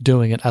love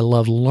doing it. I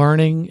love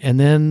learning. And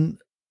then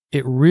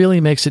it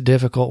really makes it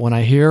difficult when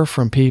I hear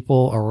from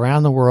people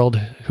around the world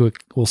who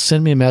will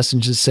send me a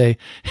message and say,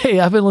 "Hey,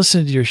 I've been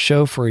listening to your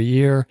show for a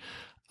year.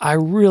 I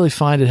really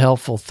find it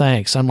helpful.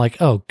 Thanks." I'm like,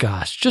 oh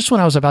gosh, just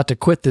when I was about to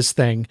quit this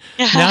thing,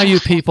 now you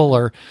people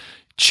are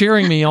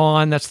cheering me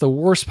on. That's the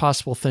worst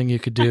possible thing you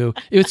could do.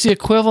 It's the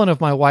equivalent of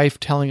my wife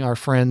telling our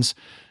friends,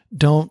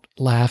 "Don't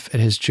laugh at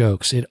his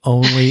jokes. It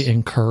only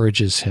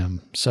encourages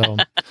him." So,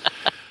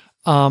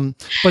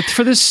 but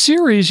for this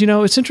series,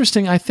 it's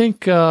interesting. I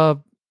think,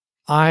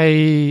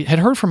 I had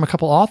heard from a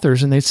couple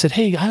authors, and they said,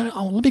 "Hey,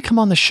 let me come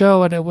on the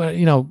show. I don't want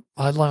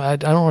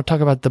to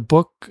talk about the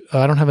book.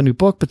 I don't have a new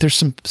book, but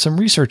there's some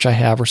research I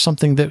have or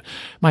something that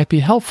might be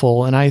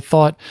helpful." And I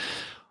thought,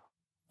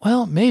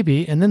 well,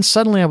 maybe. And then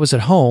suddenly I was at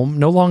home,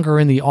 no longer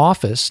in the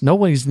office.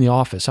 Nobody's in the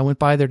office. I went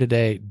by there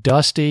today,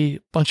 dusty,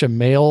 bunch of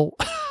mail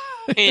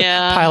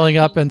piling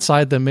up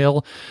inside the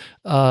mail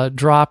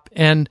drop.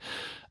 And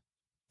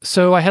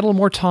so I had a little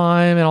more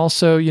time, and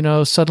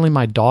also, suddenly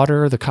my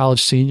daughter, the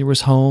college senior,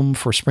 was home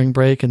for spring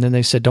break, and then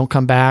they said, "Don't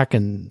come back,"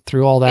 and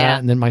through all that. Yeah.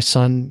 And then my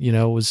son,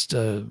 was,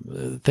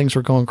 things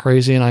were going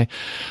crazy. And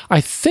I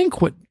think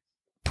what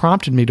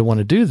prompted me to want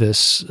to do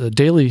this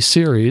daily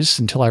series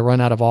until I run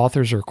out of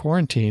authors or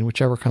quarantine,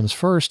 whichever comes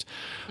first,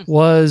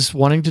 was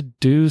wanting to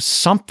do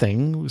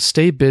something,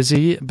 stay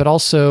busy, but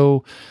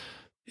also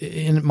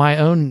in my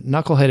own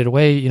knuckleheaded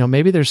way,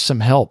 maybe there's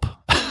some help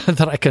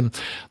that I can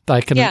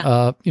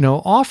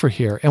offer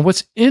here. And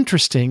what's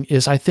interesting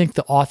is I think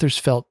the authors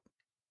felt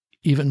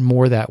even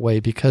more that way,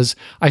 because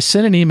I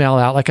sent an email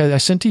out, like I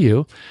sent to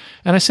you,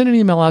 and I sent an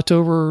email out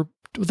to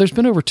there's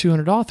been over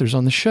 200 authors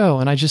on the show.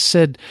 And I just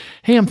said,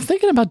 "Hey, I'm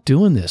thinking about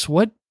doing this.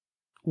 What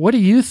do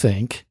you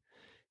think?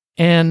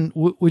 And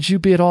would you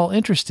be at all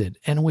interested?"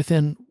 And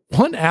within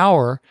 1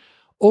 hour,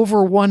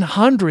 over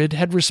 100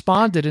 had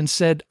responded and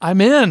said,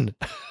 "I'm in."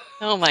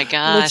 Oh my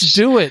gosh. Let's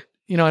do it.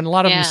 And a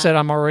lot of them said,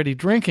 "I'm already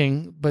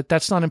drinking," but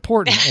that's not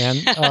important.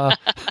 And,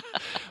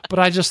 but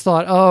I just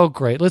thought, oh,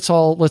 great. Let's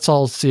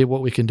all see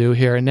what we can do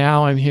here. And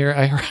now I'm here.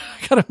 I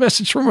got a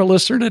message from a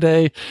listener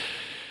today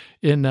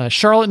in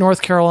Charlotte,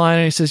 North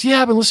Carolina. He says,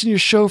 "Yeah, I've been listening to your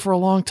show for a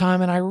long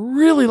time, and I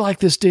really like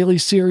this daily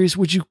series.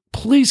 Would you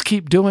please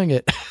keep doing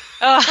it?"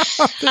 I'm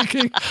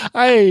thinking,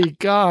 hey,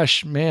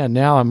 gosh, man,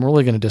 now I'm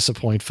really going to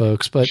disappoint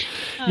folks. But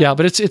yeah,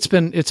 but it's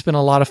been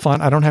a lot of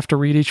fun. I don't have to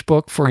read each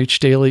book for each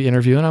daily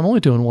interview, and I'm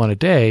only doing one a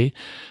day.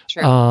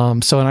 True.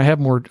 So, and I have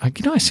more,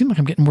 I seem like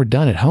I'm getting more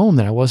done at home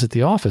than I was at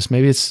the office.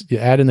 Maybe it's you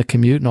add in the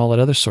commute and all that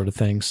other sort of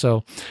thing.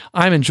 So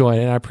I'm enjoying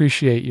it, and I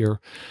appreciate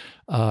your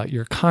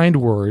kind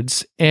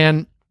words.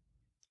 And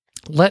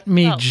let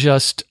me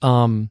just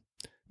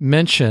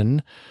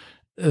mention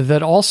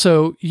that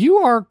also you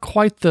are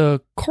quite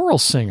the choral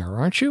singer,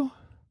 aren't you?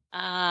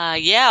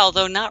 Yeah,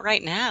 although not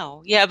right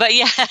now. Yeah, but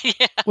yeah.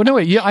 Well, no,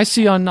 wait. Yeah, I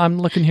see I'm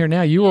looking here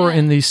now. You were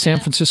in the San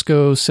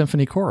Francisco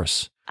Symphony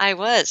Chorus. I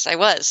was.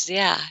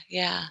 Yeah.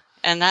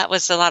 And that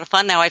was a lot of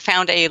fun. Now I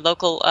found a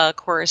local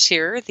chorus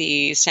here,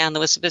 the San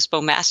Luis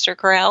Obispo Master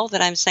Chorale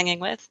that I'm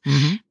singing with.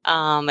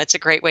 Mm-hmm. It's a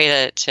great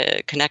way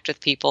to connect with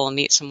people and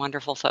meet some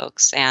wonderful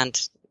folks. And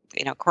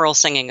choral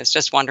singing is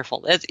just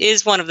wonderful. It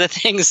is one of the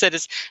things that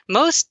is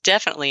most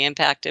definitely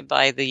impacted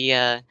by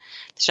the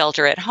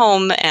shelter at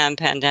home and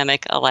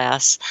pandemic,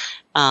 alas.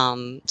 But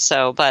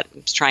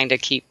I'm trying to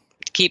keep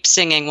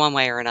singing one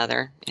way or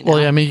another.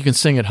 Well, yeah, I mean, you can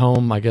sing at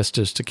home, I guess,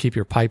 just to keep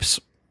your pipes,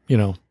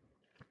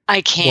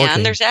 I can.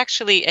 working. There's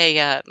actually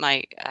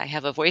I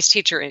have a voice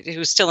teacher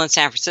who's still in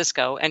San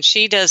Francisco, and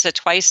she does a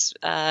twice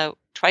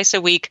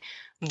a week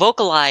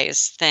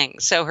vocalize thing.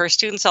 So her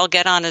students all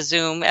get on a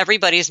Zoom,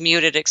 everybody's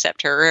muted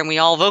except her, and we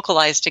all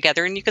vocalize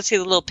together, and you can see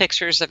the little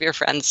pictures of your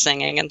friends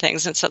singing and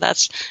things. And so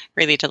that's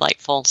really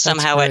delightful.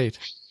 Somehow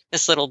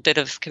this little bit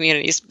of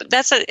communities. But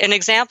that's an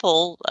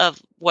example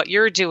of what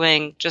you're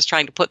doing, just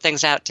trying to put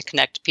things out to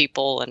connect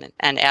people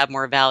and add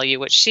more value.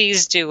 What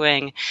she's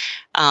doing,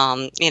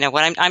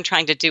 what I'm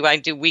trying to do, I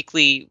do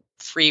weekly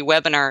free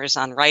webinars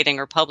on writing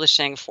or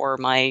publishing for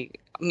my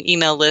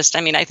email list. I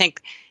mean, I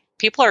think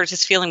people are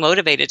just feeling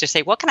motivated to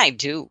say, what can I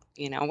do?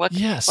 What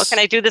can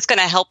I do that's going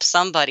to help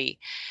somebody?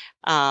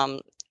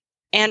 And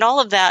all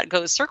of that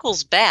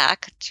circles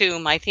back to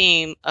my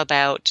theme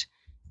about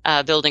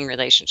building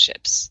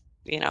relationships.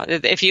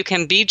 if you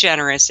can be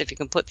generous, if you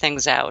can put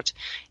things out,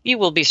 you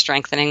will be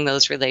strengthening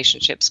those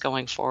relationships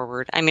going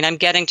forward. I mean, I'm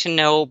getting to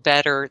know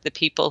better the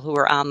people who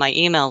are on my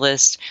email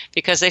list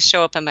because they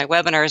show up in my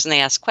webinars and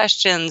they ask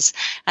questions,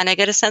 and I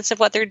get a sense of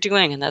what they're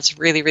doing, and that's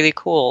really, really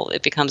cool.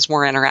 It becomes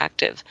more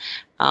interactive.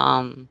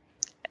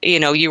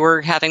 You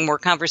were having more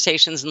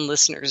conversations and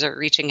listeners are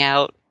reaching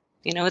out.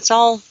 It's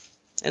all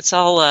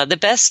the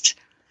best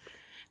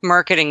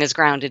marketing is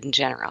grounded in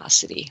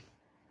generosity.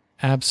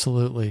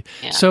 Absolutely.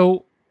 Yeah.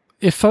 So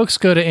if folks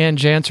go to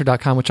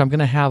AnnJanzer.com, which I'm going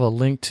to have a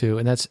link to,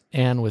 and that's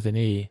Ann with an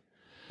E.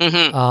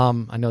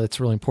 Mm-hmm. I know that's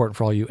really important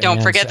for all you.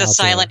 Don't forget the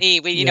silent there.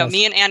 E. Yes.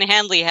 Me and Ann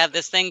Handley have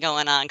this thing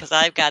going on because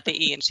I've got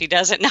the E and she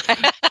doesn't.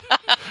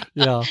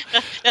 Yeah,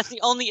 that's the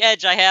only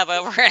edge I have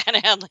over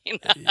Ann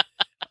Handley.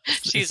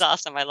 She's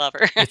awesome. I love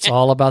her. It's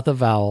all about the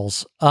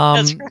vowels.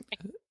 That's right.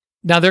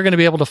 Now they're going to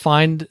be able to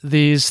find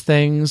these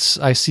things.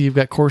 I see you've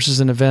got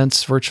courses and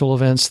events, virtual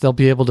events. They'll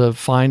be able to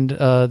find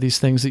these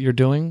things that you're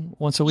doing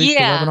once a week,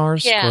 the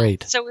webinars. Yeah.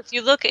 Great. So if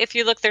you look,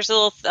 there's a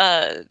little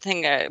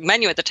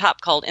menu at the top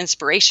called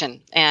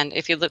Inspiration, and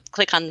if you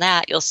click on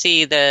that, you'll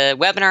see the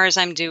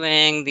webinars I'm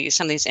doing,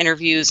 some of these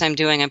interviews I'm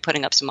doing. I'm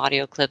putting up some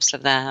audio clips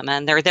of them,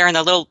 and they're there in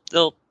the little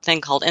thing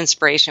called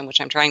Inspiration,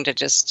 which I'm trying to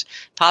just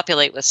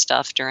populate with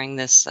stuff during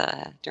this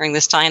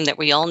time that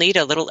we all need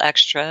a little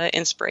extra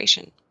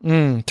inspiration.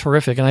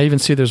 Terrific. And I even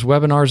see there's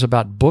webinars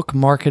about book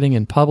marketing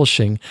and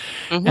publishing.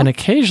 Mm-hmm. And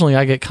occasionally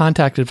I get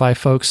contacted by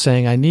folks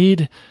saying, I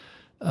need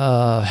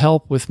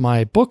help with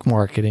my book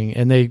marketing.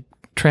 And they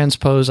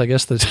transpose, I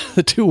guess,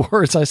 the two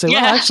words. I say,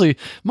 well, actually,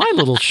 my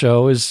little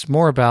show is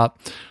more about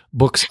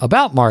books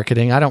about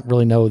marketing. I don't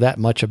really know that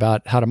much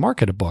about how to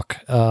market a book.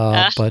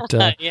 But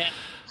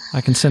I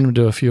can send them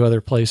to a few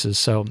other places.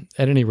 So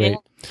at any rate,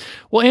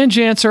 well, Ann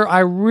Janzer, I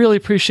really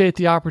appreciate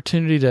the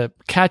opportunity to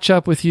catch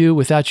up with you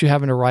without you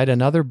having to write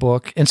another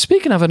book. And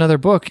speaking of another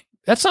book,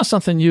 that's not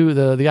something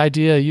the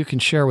idea you can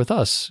share with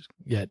us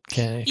yet,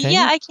 can you?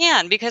 I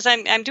can, because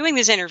I'm doing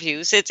these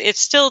interviews. It's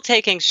still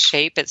taking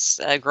shape. It's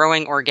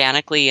growing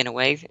organically in a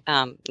way,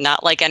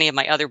 not like any of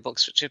my other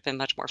books, which have been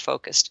much more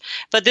focused.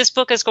 But this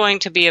book is going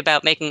to be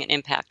about making an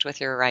impact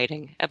with your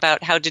writing,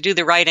 about how to do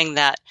the writing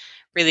that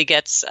really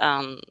gets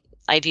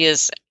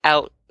ideas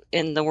out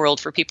in the world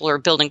for people who are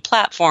building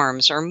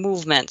platforms or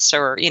movements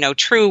or,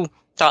 true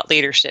thought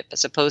leadership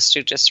as opposed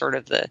to just sort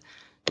of the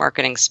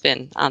marketing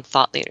spin on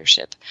thought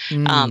leadership.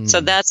 So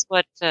that's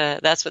what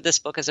this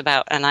book is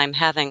about. And I'm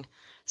having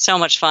so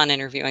much fun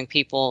interviewing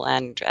people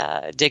and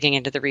digging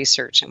into the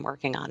research and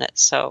working on it.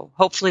 So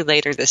hopefully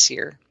later this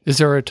year. Is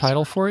there a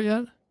title for it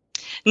yet?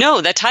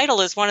 No, the title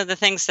is one of the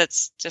things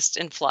that's just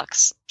in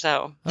flux.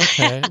 So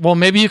okay. Well,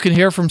 maybe you can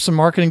hear from some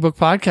Marketing Book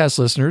Podcast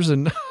listeners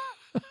and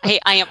hey,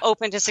 I am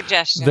open to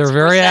suggestions. They're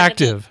very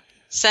active.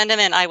 Send them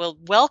in. I will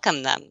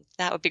welcome them.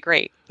 That would be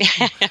great.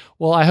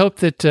 Well, I hope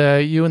that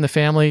you and the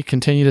family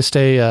continue to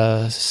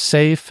stay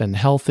safe and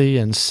healthy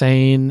and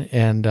sane.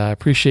 And I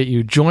appreciate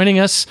you joining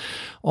us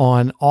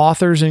on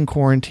Authors in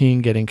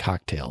Quarantine Getting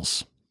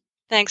Cocktails.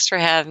 Thanks for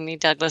having me,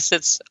 Douglas.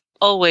 It's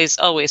always,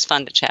 always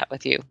fun to chat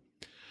with you.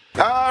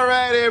 All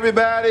right,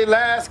 everybody,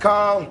 last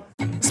call.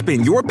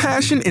 Spin your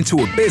passion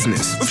into a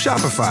business with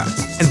Shopify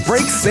and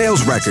break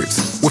sales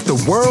records with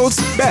the world's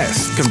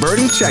best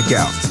converting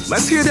checkout.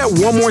 Let's hear that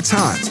one more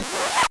time.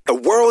 The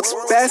world's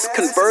best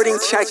converting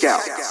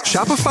checkout.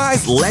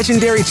 Shopify's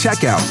legendary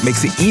checkout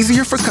makes it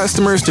easier for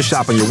customers to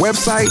shop on your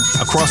website,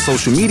 across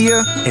social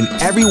media, and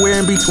everywhere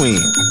in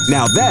between.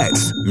 Now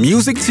that's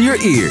music to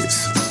your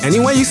ears. Any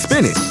way you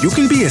spin it, you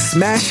can be a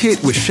smash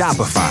hit with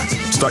Shopify.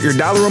 Start your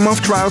 $1 a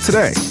month trial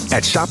today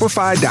at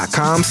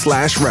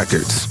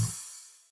shopify.com/records.